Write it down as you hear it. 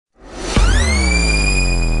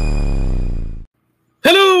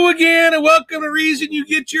again, and welcome to Reason You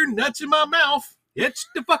Get Your Nuts in My Mouth. It's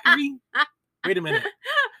the fuckery. Wait a minute.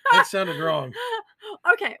 That sounded wrong.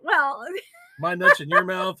 Okay, well. My nuts in your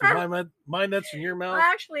mouth, or my nuts in your mouth? Well,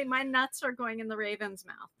 actually, my nuts are going in the raven's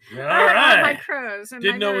mouth. All right. My crows. And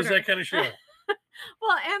Didn't know it was murder. that kind of show.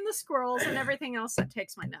 Well, and the squirrels and everything else that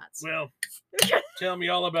takes my nuts. Well, tell me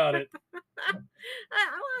all about it. I mean,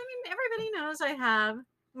 everybody knows I have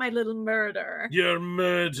my little murder. Your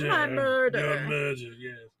murder. My murder. Your murder,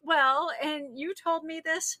 yes. Well, and you told me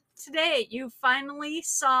this today. You finally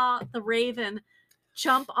saw the raven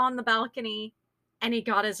jump on the balcony and he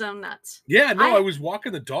got his own nuts. Yeah, no, I was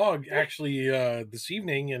walking the dog actually this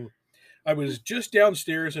evening, and I was just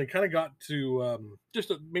downstairs and I kind of got to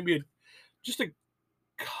just a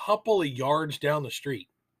couple of yards down the street.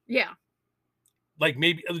 Yeah. Like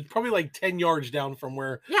maybe it was probably like 10 yards down from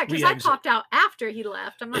where. Yeah, because I popped out after he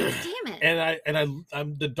left. I'm like, damn it. And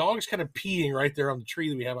I'm the dog's kind of peeing right there on the tree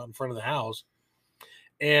that we have out in front of the house.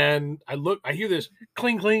 And I hear this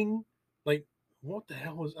cling cling, like, what the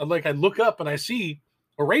hell was? I look up and I see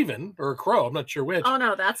a raven or a crow. I'm not sure which. Oh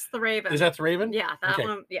no, that's the raven. Is that the raven? Yeah, that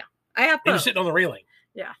one. Yeah, I have both. He was sitting on the railing.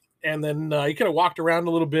 Yeah. And then he kind of walked around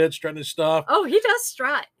a little bit, strutting his stuff. Oh, he does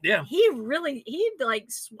strut. Yeah. He like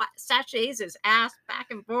sachets his ass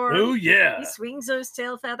back and forth. Oh, yeah. He swings those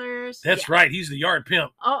tail feathers. That's right. He's the yard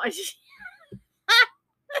pimp. Oh,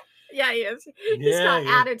 yeah, he is. He's got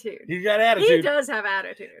attitude. He's got attitude. He does have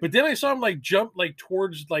attitude. But then I saw him like jump like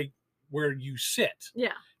towards like where you sit.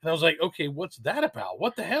 Yeah. And I was like, okay, what's that about?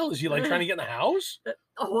 What the hell? Is he like trying to get in the house?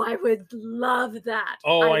 Oh, I would love that.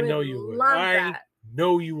 Oh, I know you would. I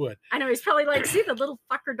know you would. I know he's probably like, see, the little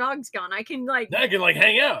fucker dog's gone. I can hang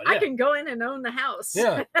out. Yeah. I can go in and own the house.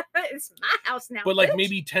 Yeah. It's my house now. But like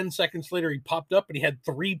maybe 10 seconds later, he popped up and he had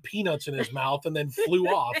 3 peanuts in his mouth and then flew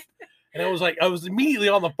off. And I was immediately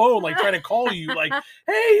on the phone, like trying to call you, like,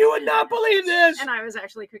 hey, you would not believe this. And I was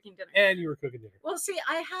actually cooking dinner. And you were cooking dinner. Well, see,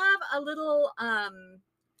 I have a little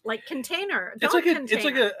like container. It's like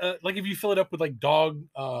like if you fill it up with like dog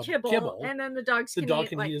kibble, and then the dogs can eat,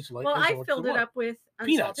 can use like. Well, I filled it up with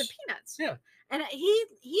unsalted peanuts. Yeah. And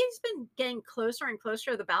he's been getting closer and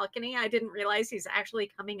closer to the balcony. I didn't realize he's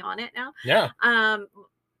actually coming on it now. Yeah.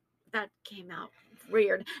 That came out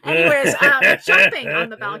weird. Anyways, jumping on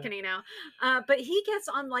the balcony now. But he gets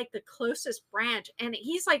on like the closest branch, and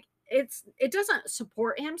he's like, it doesn't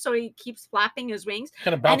support him, so he keeps flapping his wings.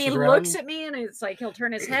 Kind of bounces and he around. looks at me, and it's like he'll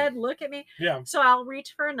turn his head, look at me. Yeah. So I'll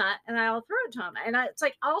reach for a nut and I'll throw it to him, and it's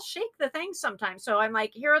like I'll shake the thing sometimes. So I'm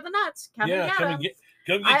like, here are the nuts. Come get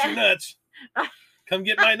your nuts. Come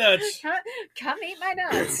get my nuts. Come eat my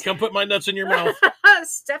nuts. Come put my nuts in your mouth.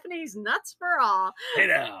 Stephanie nuts for all. Hey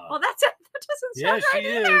now. Well, that doesn't sound right she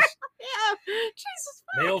either. is. Yeah. Jesus.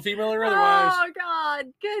 Male, female, or otherwise. Oh God.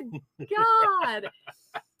 Good God.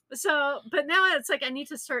 So, but now it's like I need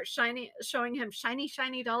to start showing him shiny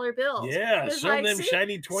dollar bills. Yeah, show them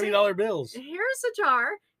shiny $20 bills. Here's a jar.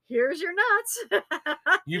 Here's your nuts.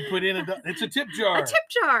 You put in it's a tip jar. A tip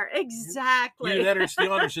jar, exactly. Either that or it's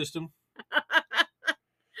the honor system.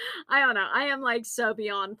 I don't know. I am like so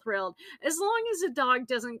beyond thrilled. As long as the dog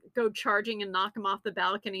doesn't go charging and knock him off the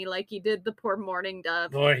balcony like he did the poor mourning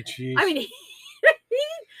dove. Boy, jeez. I mean,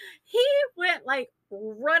 he went like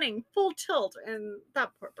running full tilt, and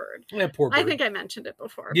that poor bird. Yeah, poor bird. I think I mentioned it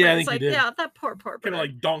before. Yeah, I think you did. Yeah, that poor bird. Kind of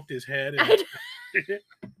like donked his head. I should have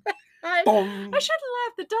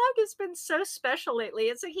laughed. The dog has been so special lately.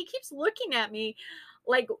 It's like he keeps looking at me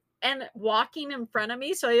like and walking in front of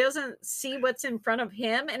me so he doesn't see what's in front of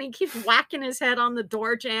him, and he keeps whacking his head on the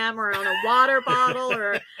door jamb or on a water bottle,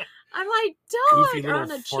 or I'm like, dog, or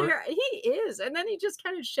on a chair. He is. And then he just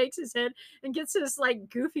kind of shakes his head and gets this like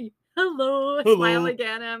goofy hello smile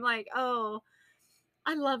again, and I'm like, oh,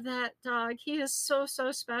 I love that dog. He is so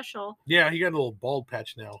special. Yeah, he got a little bald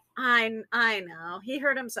patch now. I know. He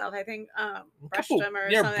hurt himself. I think brushed him or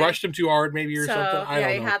something. Brushed him too hard maybe or something. I don't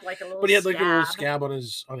know. He had like a little But he had like a little scab on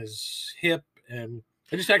his hip, and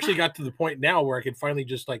I just actually got to the point now where I could finally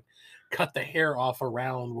just like cut the hair off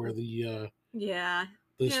around where the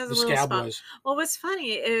the scab was. Well, what's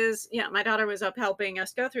funny is, my daughter was up helping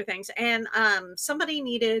us go through things, and somebody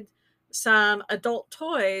needed some adult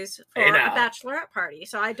toys for a bachelorette party.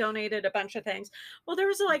 So I donated a bunch of things. Well, there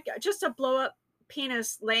was like just a blow up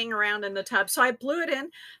penis laying around in the tub. So I blew it in,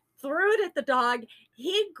 threw it at the dog.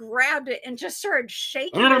 He grabbed it and just started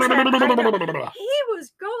shaking his head. He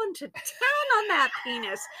was going to town on that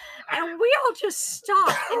penis. And we all just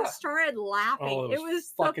stopped and started laughing. Oh, it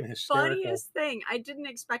was fucking the hysterical. funniest thing. I didn't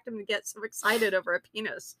expect him to get so excited over a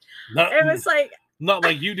penis. It was like... Not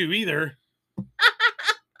like you do either.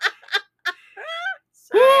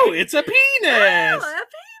 Ooh, it's a penis. Oh, a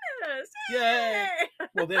penis. Yay!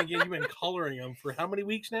 Well, then again, you've been coloring them for how many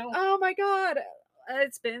weeks now? Oh my God.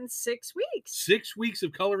 It's been 6 weeks. 6 weeks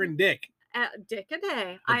of coloring Dick. Dick a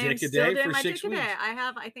day. A I am dick a still day doing for my 6 dick a day. weeks. I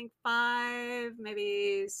have, I think, 5,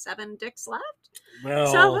 maybe 7 dicks left. Well,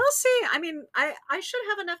 So we'll see. I mean, I should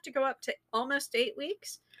have enough to go up to almost 8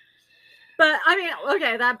 weeks. But I mean,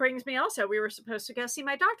 okay, that brings me also. We were supposed to go see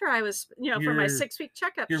my doctor. I was, for my 6-week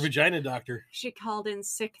checkup. Your vagina doctor. She called in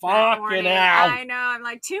sick that Fucking morning. hell. I know. I'm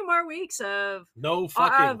like 2 more weeks of No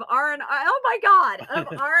fucking of R and R. Oh my God, of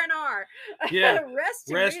R&R. Yeah. Rest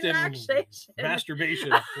and Rest and relaxation. masturbation.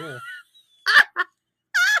 Yeah.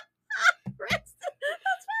 Rest.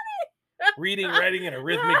 That's funny. Reading, writing, and a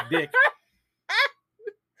rhythmic dick.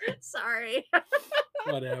 Sorry.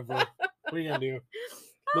 Whatever. What are you gonna do?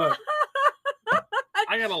 Look,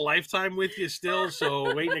 I got a lifetime with you still,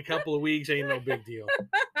 so waiting a couple of weeks ain't no big deal.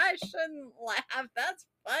 I shouldn't laugh. That's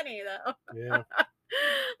funny though. Yeah.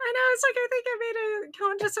 I know. It's like I think I made a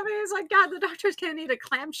comment to somebody who's like, God, the doctor's gonna need a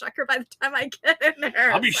clam shucker by the time I get in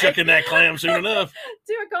there. I'll be shucking that clam soon enough.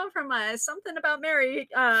 Do it going from something about Mary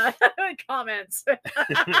comments.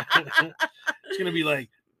 It's gonna be like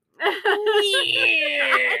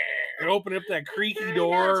and open up that creaky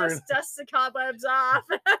door just dust the cobwebs off.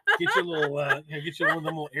 Get you a little get you one of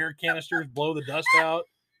them little air canisters, blow the dust out.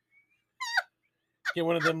 Get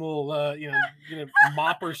one of them little get a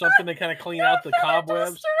mop or something to kind of clean out the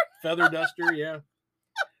cobwebs. Duster. Feather duster, yeah.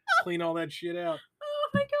 Clean all that shit out. Oh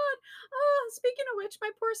my God. Oh, speaking of which, my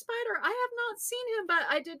poor spider. I have not seen him, but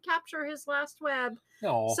I did capture his last web.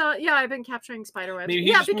 No. So yeah, I've been capturing spider webs. Maybe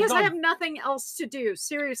Yeah, because I have nothing else to do.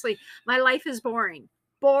 Seriously, my life is boring.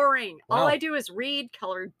 Boring. Wow. All I do is read,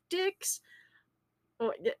 color dicks,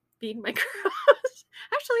 feed my crows.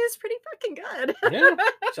 Actually, it's pretty fucking good. Yeah,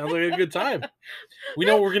 sounds like a good time. We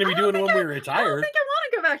know what we're going to be doing when we retire. I don't think I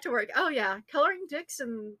want to go back to work. Oh yeah, coloring dicks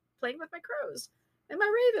and playing with my crows and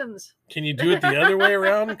my ravens. Can you do it the other way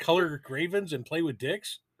around? Color ravens and play with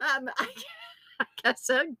dicks? I guess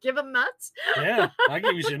so. Give them nuts. Yeah, I'll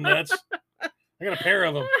give you some nuts. I got a pair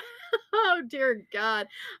of them. Oh dear God.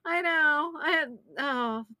 I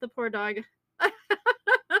know. The poor dog.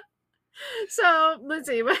 So let's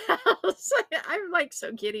see what else. I'm like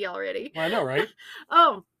so giddy already. I know, right?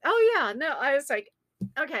 Oh yeah. No, I was like,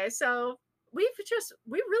 okay, so we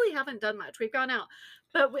really haven't done much. We've gone out,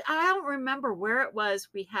 but I don't remember where it was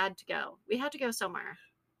we had to go. We had to go somewhere.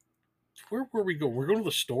 Where were we going? We're going to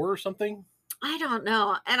the store or something? I don't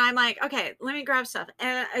know. And I'm like, okay, let me grab stuff.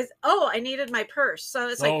 And I needed my purse. So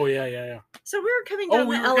it's like, oh yeah. So we were coming down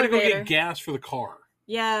we the were elevator. going to go get gas for the car.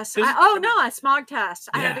 Yes. A smog test.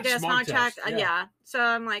 I had to get a smog test. check. Yeah. So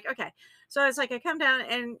I'm like, okay. So it's like I come down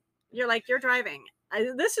and you're like, you're driving.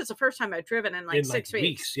 This is the first time I've driven in like 6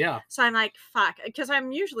 weeks. Yeah. So I'm like, fuck, because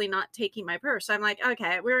I'm usually not taking my purse. So I'm like,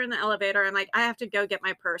 okay, we're in the elevator. I'm like, I have to go get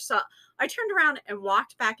my purse. So I turned around and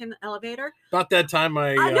walked back in the elevator. About that time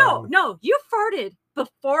no, you farted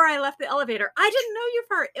before I left the elevator. I didn't know you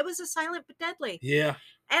fart. It was a silent but deadly. Yeah.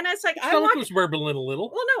 And it's like, I was burbling a little.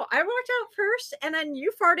 Well, no, I walked out first and then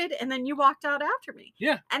you farted and then you walked out after me.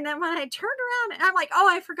 Yeah. And then when I turned around and I'm like, oh,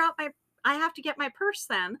 I have to get my purse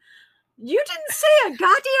then. You didn't say a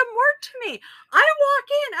goddamn word to me. I walk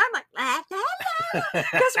in, I'm like, la, la, la,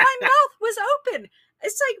 because my mouth was open.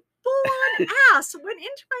 It's like full on ass went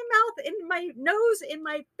into my mouth, in my nose, in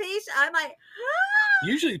my face. I'm like, ah.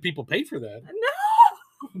 Usually people pay for that.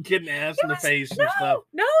 No. Getting ass in the face and stuff.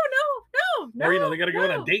 No. Or, they got to go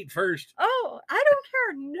on a date first. Oh, I don't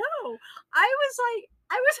care. No. I was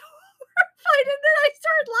horrified. And then I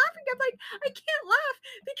started laughing. I'm like, I can't laugh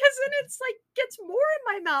because then it's like gets more in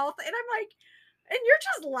my mouth. And I'm like, and you're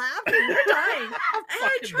just laughing. You're dying.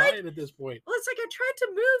 I'm dying at this point. Well, it's like I tried to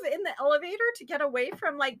move in the elevator to get away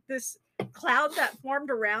from like this cloud that formed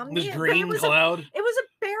around me. This green cloud. It was a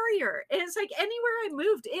barrier. And it's like anywhere I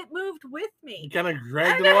moved, it moved with me. You kind of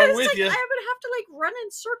dragged it along with you. I would have to like run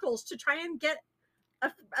in circles to try and get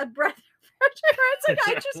a breath of fresh air. It's like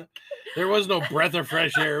I just there was no breath of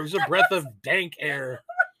fresh air. It was a breath of dank air.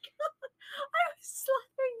 Oh my God. I was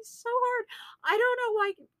laughing so hard. I don't know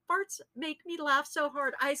why farts make me laugh so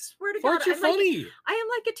hard. I swear to God, Farts are funny. I am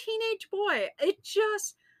like a teenage boy. It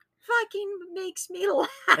just fucking makes me laugh.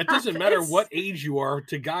 It doesn't matter what age you are.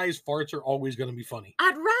 To guys, farts are always going to be funny.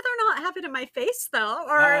 I'd rather not have it in my face though.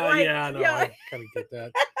 Or I kind of get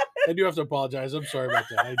that. I do have to apologize. I'm sorry about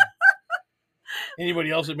that.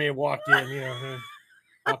 Anybody else that may have walked in,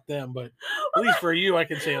 fuck them. But at least for you, I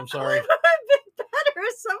can say I'm sorry. It would have been better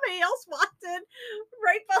if somebody else walked in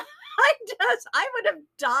right behind us. I would have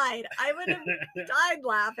died. I would have died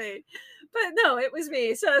laughing. But no, it was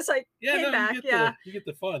me. So it's like, came back. You get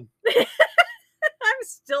the fun. I'm was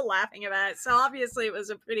still laughing about it. So obviously it was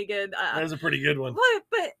a pretty good. That was a pretty good one.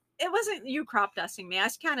 But it wasn't you crop dusting me. I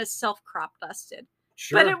kind of self crop dusted.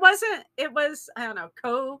 Sure. But it wasn't. It was, I don't know,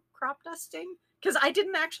 crop dusting, because I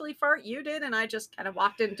didn't actually fart. You did, and I just kind of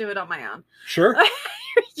walked into it on my own. Sure.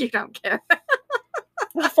 You don't care. It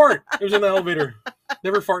was a fart. It was in the elevator.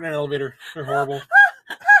 Never fart in an elevator. They're horrible.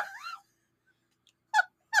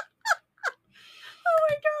 Oh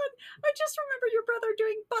my god! I just remember your brother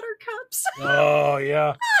doing buttercups. Oh yeah.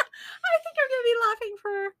 I think I'm gonna be laughing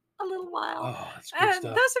for a little while. Oh, that's good And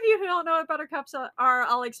stuff. those of you who don't know what buttercups are,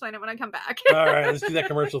 I'll explain it when I come back. All right, let's do that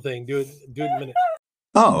commercial thing. Do it in a minute.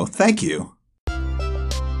 Oh, thank you.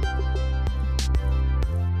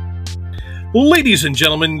 Ladies and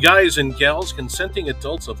gentlemen, guys and gals, consenting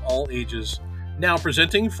adults of all ages, now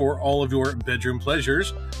presenting for all of your bedroom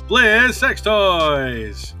pleasures, Bliss Sex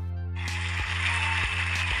Toys.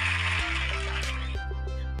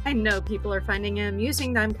 I know people are finding it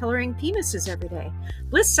amusing that I'm coloring penises every day.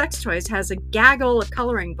 Bliss Sex Toys has a gaggle of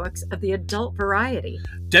coloring books of the adult variety.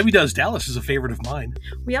 Debbie Does Dallas is a favorite of mine.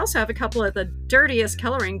 We also have a couple of the dirtiest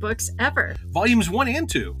coloring books ever. Volumes 1 and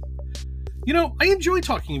 2. You know, I enjoy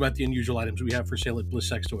talking about the unusual items we have for sale at Bliss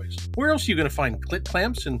Sex Toys. Where else are you going to find clit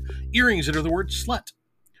clamps and earrings that are the word slut?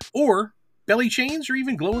 Or belly chains or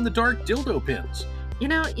even glow-in-the-dark dildo pins? You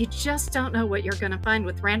know, you just don't know what you're going to find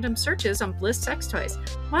with random searches on Bliss Sex Toys.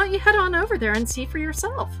 Why don't you head on over there and see for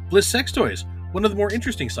yourself? Bliss Sex Toys, one of the more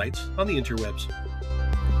interesting sites on the interwebs.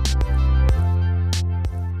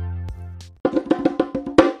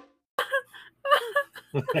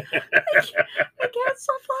 I can't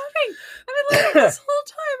stop laughing. I've been laughing this whole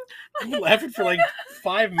time. I've been laughing for like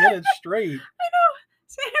 5 minutes straight. I know.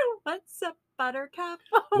 So, what's up, Buttercup?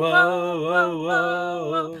 Whoa,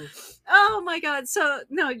 whoa. Oh my god. So,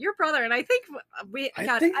 no, your brother, and I think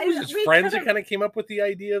I think it was his friends that kind of came up with the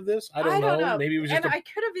idea of this. I don't know. Maybe it was just I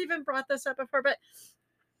could have even brought this up before, but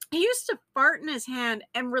he used to fart in his hand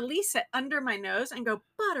and release it under my nose and go,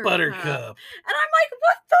 Buttercup. And I'm like,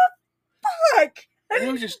 what the fuck? And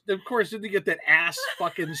it was just, of course, didn't you get that ass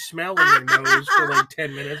fucking smell in your nose for like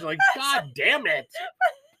 10 minutes? Like, God damn it.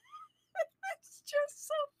 It's just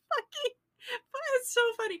so fucking, it's so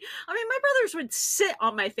funny. I mean, my brothers would sit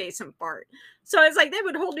on my face and fart. So it's like they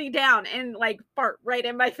would hold me down and like fart right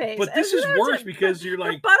in my face. But this is worse because you're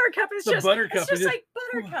like, Buttercup is just like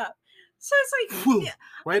Buttercup. So it's like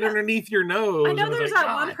right underneath your nose. I know there's like,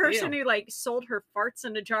 that one person who like sold her farts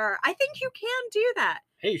in a jar. I think you can do that.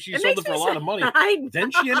 Hey, she sold it for a lot of money.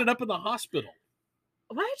 Then she ended up in the hospital.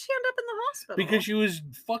 Why did she end up in the hospital? Because she was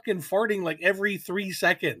fucking farting like every 3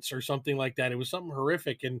 seconds or something like that. It was something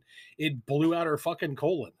horrific, and it blew out her fucking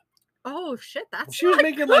colon. Oh shit, that's she was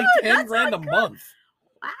making like 10 grand a month.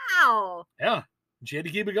 Wow. Yeah, she had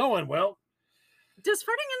to keep it going. Well, does farting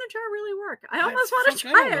in a jar really work? I almost want to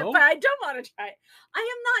try it, but I don't want to try it. I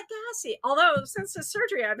am not gassy. Although since the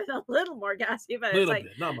surgery, I've been a little more gassy, but it's like,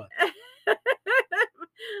 bit, not much.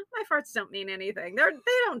 My farts don't mean anything. They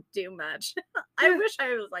don't do much. I wish I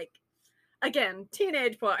was like, again,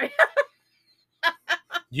 teenage boy.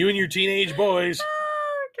 You and your teenage boys.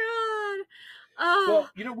 Oh God. Oh, well,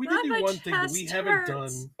 you know, we did do one thing that we haven't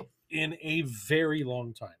done in a very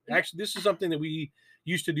long time. Actually, this is something that we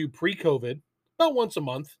used to do pre-COVID, about once a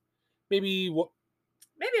month, maybe a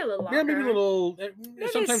little longer. Yeah, maybe a little.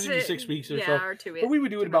 Sometimes it'd be 6 weeks or so. Or 2 weeks. But we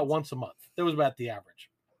would do it about once a month. That was about the average.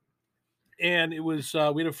 And it was,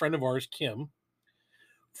 we had a friend of ours, Kim,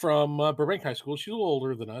 from Burbank High School. She's a little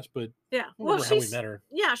older than us, but yeah, well, how we met her.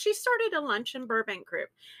 Yeah, she started a lunch in Burbank group,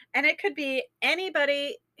 and it could be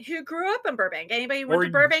anybody who grew up in Burbank, anybody who went to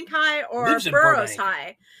Burbank High or Burroughs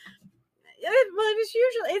High.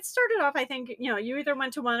 It started off, I think, you either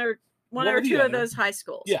went to one or two of those high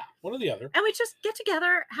schools. Yeah, one or the other. And we just get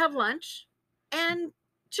together, have lunch, and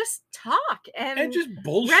just talk and just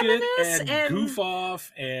bullshit and goof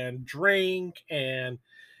off and drink and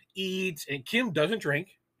eat. And Kim doesn't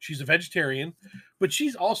drink. She's a vegetarian, but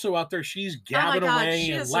she's also out there. She's gabbing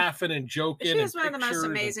away and laughing and joking. She is one of the most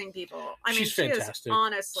amazing people. I mean, she's fantastic. She is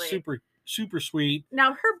honestly super sweet.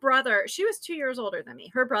 Now, her brother, she was 2 years older than me.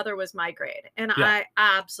 Her brother was my grade, and I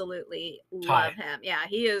absolutely love him. Yeah,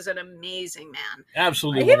 he is an amazing man.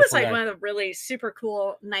 Absolutely. He was like one of the really super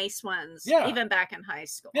cool, nice ones, even back in high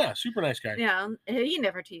school. Yeah, super nice guy. Yeah, he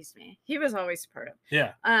never teased me. He was always supportive.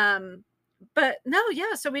 Yeah. But no,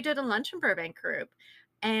 yeah, so we did a lunch in Burbank group,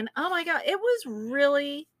 and oh my God, it was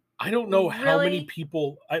really... I don't know how many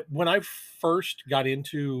people... When I first got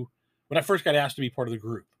asked to be part of the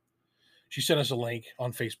group, she sent us a link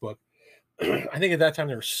on Facebook. I think at that time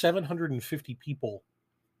there were 750 people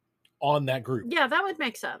on that group. Yeah, that would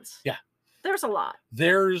make sense. Yeah. There's a lot.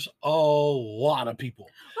 There's a lot of people.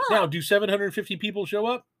 Well, Now, do 750 people show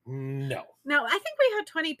up? No. no, I think we had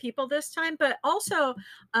 20 people this time, but also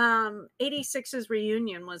 86's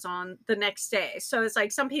reunion was on the next day. So it's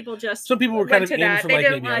like some people just Some people were kind of in for They like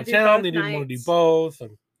didn't maybe out wanna of do town. both They didn't want to do nights. both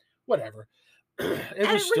and whatever. It And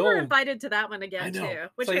was we still. were invited to that one I again know. too,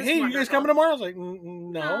 It's which like, was hey, you guys wonderful. coming tomorrow? I was like,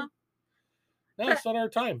 no, But- it's not our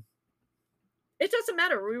time. It doesn't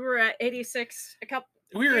matter. We were at 86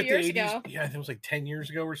 We were few at the years 80s. ago. Yeah, I think it was like 10 years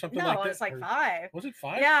ago or something No, like that. it was like Or- 5. Was it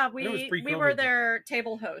 5? Yeah, I know it was we pre-COVID, were but- their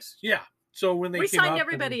table host. Yeah. So when they We came signed up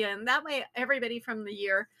everybody in. That way, everybody from the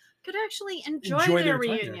year could actually enjoy Enjoy their their time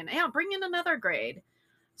there. reunion. Yeah, bring in another grade.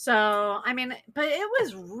 So, I mean, but it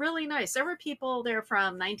was really nice. There were people there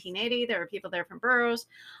from 1980. There were people there from Burroughs.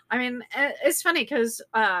 I mean, it's funny because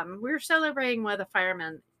we were celebrating one of the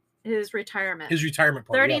firemen, his retirement. his retirement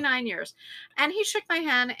party. 39 years. And he shook my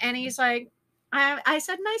hand and he's like, I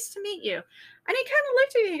said, nice to meet you. And he kind of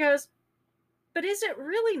looked at me and he goes, but is it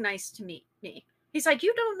really nice to meet me? He's like,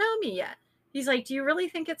 you don't know me yet. He's like, do you really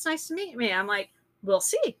think it's nice to meet me? I'm like, we'll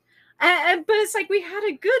see. But it's like we had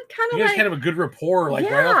a good kind of You guys like, kind of a good rapport, like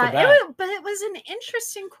yeah, right off the bat. but it was an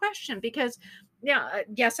interesting question because,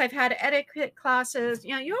 yes, I've had etiquette classes.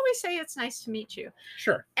 You always say it's nice to meet you.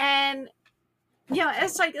 Sure. And,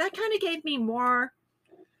 it's like that kind of gave me more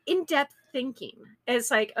in-depth thinking.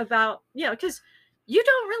 It's like about, because you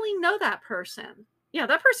don't really know that person.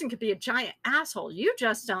 That person could be a giant asshole. You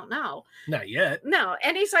just don't know. Not yet. No.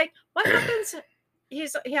 And he's like, what happens? He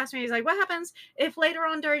asked me, he's like, what happens if later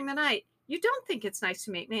on during the night you don't think it's nice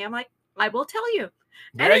to meet me? I'm like, I will tell you.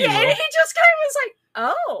 Yeah, And he you will. just kind of was like,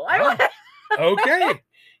 oh, I'm Wow. like, Okay.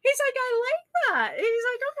 he's like, I like that. He's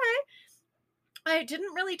like, okay. I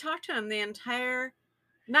didn't really talk to him the entire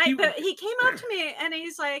night, but he came up to me and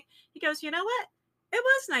he goes, you know what? It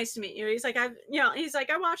was nice to meet you. He's like,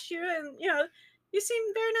 I watched you and, you seem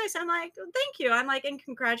very nice. I'm like, thank you. I'm like, and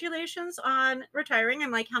congratulations on retiring.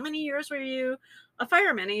 I'm like, how many years were you a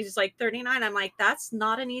fireman? And he's like, 39. I'm like, that's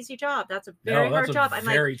not an easy job. That's a very hard job. I'm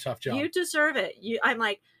very like, tough job. you deserve it. I'm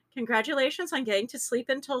like, congratulations on getting to sleep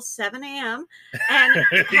until 7 a.m. and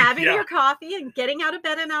having Yeah. your coffee and getting out of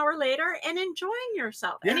bed an hour later and enjoying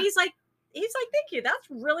yourself. Yeah. And he's like, thank you. That's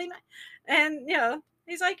really nice. And,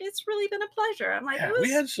 he's like, it's really been a pleasure. I'm like, Yeah, it was,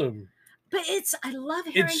 we had some. but I love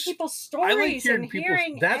hearing It's- people's I stories like hearing and people.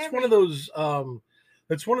 hearing That's one of those.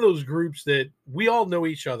 That's one of those groups that we all know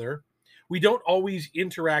each other. We don't always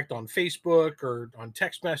interact on Facebook or on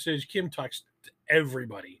text message. Kim texts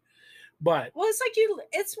everybody, but Well, it's like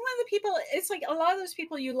it's one of the people, it's like a lot of those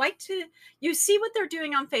people you see what they're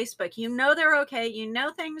doing on Facebook. They're okay.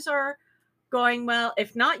 Things are going well.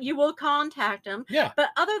 If not, you will contact them. yeah, But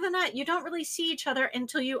other than that, you don't really see each other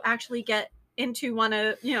until you actually get into one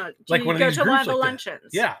of, like you one of go these to one groups of the like that. luncheons.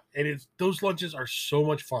 Yeah, and those lunches are so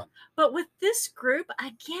much fun. But with this group,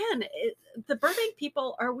 again, the Burbank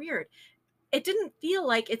people are weird. It didn't feel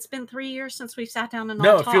like it's been 3 years since we sat down and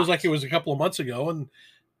No, all it feels talked. like it was a couple of months ago, and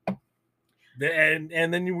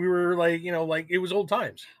then we were like, like it was old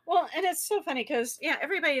times. Well, and it's so funny because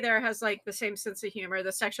everybody there has like the same sense of humor,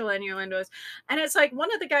 the sexual innuendos, and it's like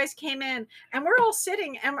one of the guys came in and we're all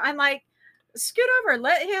sitting, and I'm like, scoot over,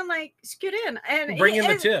 let him like scoot in, and Bring in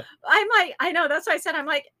the tip. I'm like, I know, that's what I said. I'm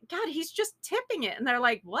like, God, he's just tipping it, and they're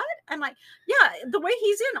like, what? I'm like, yeah, the way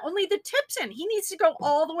he's in, only the tip's in. He needs to go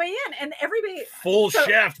all the way in, and everybody Full so-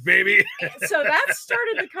 shaft, baby. so that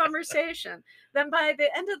started the conversation. Then by the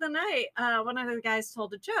end of the night, one of the guys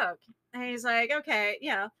told a joke, and he's like, okay,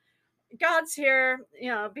 God's here,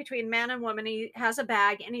 between man and woman. He has a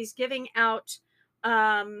bag and he's giving out,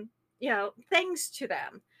 things to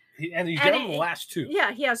them. And he's down to the last two.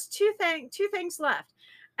 Yeah, he has two things left,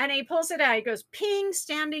 and he pulls it out. He goes, ping,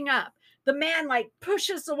 standing up. The man like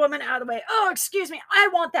pushes the woman out of the way. Oh, excuse me, I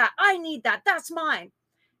want that. I need that. That's mine.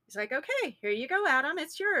 He's like, okay, here you go, Adam.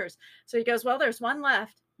 It's yours. So he goes, well, there's one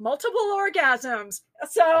left. Multiple orgasms.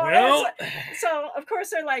 So of course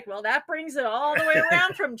they're like, well, that brings it all the way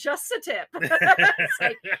around from just a tip. It's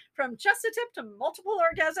like, from just a tip to multiple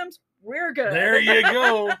orgasms, we're good. There you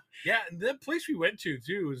go. Yeah, and the place we went to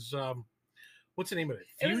too was what's the name of it?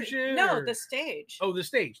 It was- Fusion? no, or- the stage. Oh, the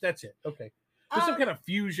stage. That's it. Okay. It was some kind of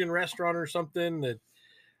fusion restaurant or something that.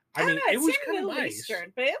 I mean, it was seemed kind of Middle nice.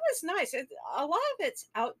 Eastern, but it was nice. A lot of it's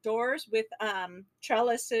outdoors with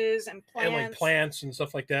trellises and plants. And like plants and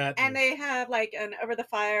stuff like that. And they have like an over the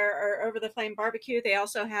fire or over the flame barbecue. They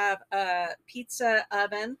also have a pizza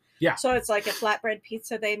oven. Yeah. So it's like a flatbread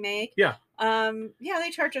pizza they make. Yeah. Yeah, they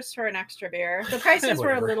charge us for an extra beer. The prices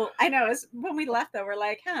were a Whatever. little. I know. When we left, though, we're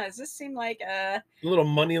like, does this seem like A little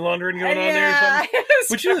money laundering going on there or yeah. something.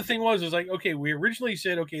 But the thing was like, okay, we originally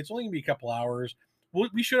said, okay, it's only gonna be a couple hours.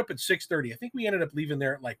 We showed up at 6:30. I think we ended up leaving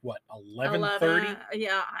there at like what 11:30.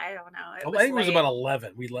 Yeah, I don't know. I think it was about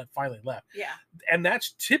 11. We finally left. Yeah, and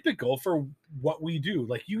that's typical for what we do.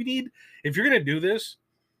 Like if you're gonna do this,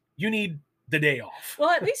 you need the day off. Well,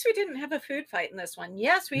 at least we didn't have a food fight in this one.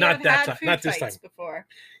 Yes, we Not have that had time. food Not this fights time. before.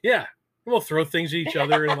 Yeah. We'll throw things at each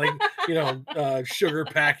other and like, sugar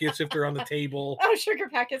packets if they're on the table. Oh, sugar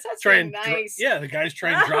packets. That's Try really and nice. yeah, the guys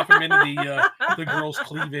try and drop them into the girl's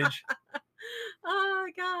cleavage. Oh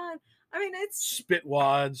God. I mean, it's Spit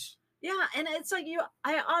wads. yeah, and it's like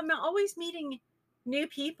I'm always meeting new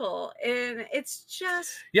people, and it's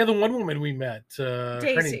just Yeah, the one woman we met, her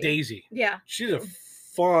name Daisy. Yeah. She's a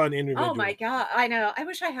fun individual. Oh my God. I know. I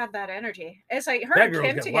wish I had that energy. It's like her That and girl's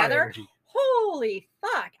Kim got a lot of together. energy. Holy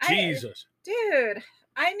fuck. Jesus. Dude,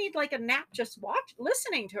 I need like a nap just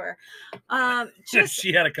listening to her.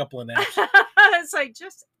 She had a couple of naps. It's like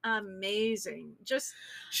just amazing. Just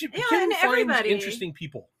She and finds everybody. interesting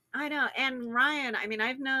people. I know. And Ryan, I mean,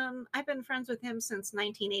 I've been friends with him since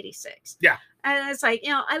 1986. Yeah. And it's like,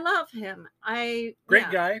 I love him.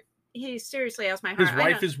 Great guy. He seriously has my heart. His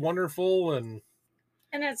wife is wonderful,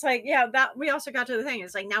 and it's like, that we also got to the thing.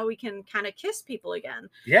 It's like now we can kind of kiss people again.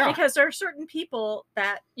 yeah, Because there are certain people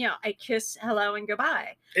that, I kiss hello and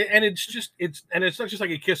goodbye. and it's not just like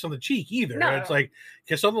a kiss on the cheek either. No. It's like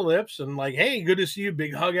kiss on the lips and like, hey, good to see you,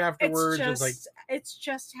 big hug afterwards. It's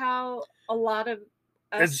just how a lot of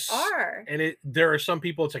us are. And there are some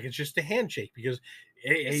people, it's like it's just a handshake because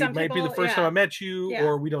it might be the first yeah. time I met you, Yeah.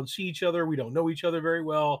 or we don't see each other, we don't know each other very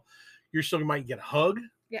well. You're still might get a hug.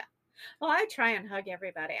 Yeah. Well, I try and hug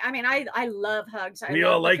everybody. I mean, I love hugs. We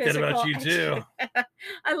all like that about you too.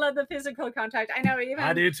 I love the physical contact. I know even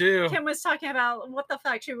I do too. Kim was talking about what the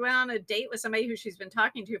fuck. She went on a date with somebody who she's been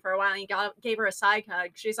talking to for a while, and he gave her a side hug.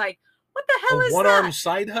 She's like, "What the hell is that? A one-arm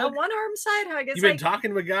side hug? A one-arm side hug." It's You've been talking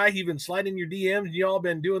to a guy, he's been sliding your DMs, and you all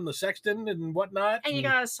been doing the sexting and whatnot. And you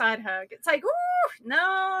got a side hug. It's like, ooh,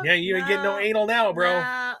 no. Yeah, you ain't getting no anal now, bro.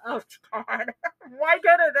 Nah. Oh God, why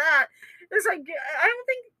go to that? It's like I don't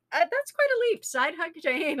think that's quite a leap. Side hug to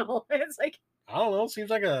anal. It's like I don't know. Seems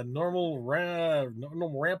like a normal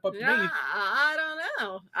ramp up to me. I don't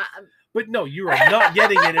know. But no, you are not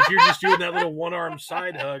getting it if you're just doing that little one-arm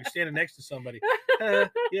side hug, standing next to somebody.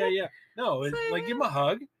 Yeah. No, it's like give them a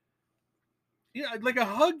hug. Yeah, like a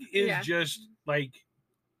hug is just like.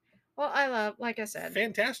 Well, I love, like I said,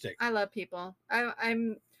 fantastic. I love people.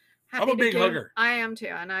 I'm happy. I'm a big hugger. I am too,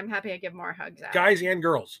 and I'm happy to give more hugs out. Guys and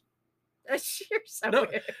girls. You're so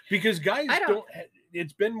weird. Because guys don't.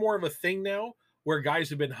 It's been more of a thing now where guys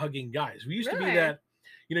have been hugging guys. We used to be that.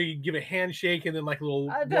 You give a handshake and then like a little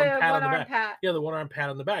one pat on the back. Pat. Yeah, the one-arm pat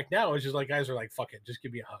on the back. Now it's just like guys are like, fuck it, just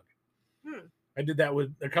give me a hug. I did that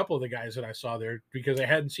with a couple of the guys that I saw there because I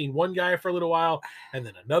hadn't seen one guy for a little while, and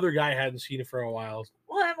then another guy hadn't seen it for a while.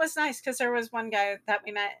 Well, it was nice because there was one guy that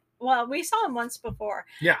we met. Well, we saw him once before.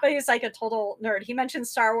 Yeah. But he's like a total nerd. He mentioned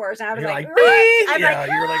Star Wars, and I was like, I'm like,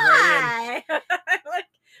 you're like right in. I'm like,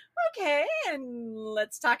 okay, and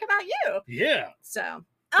let's talk about you. Yeah. So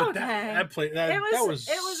But okay. That was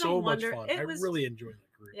so much fun. I really enjoyed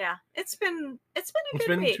that group. Yeah, it's been a good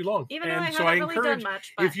been week. too long. Even though and I so haven't I really encourage, done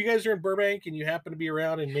much. if you guys are in Burbank and you happen to be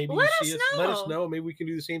around and maybe you see us, let us know. Maybe we can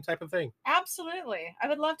do the same type of thing. Absolutely. I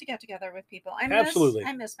would love to get together with people. I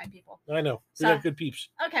miss my people. I know. We got good peeps.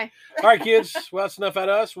 Okay. All right, kids. Well, that's enough out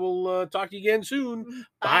of us. We'll talk to you again soon.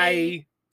 Bye. Bye.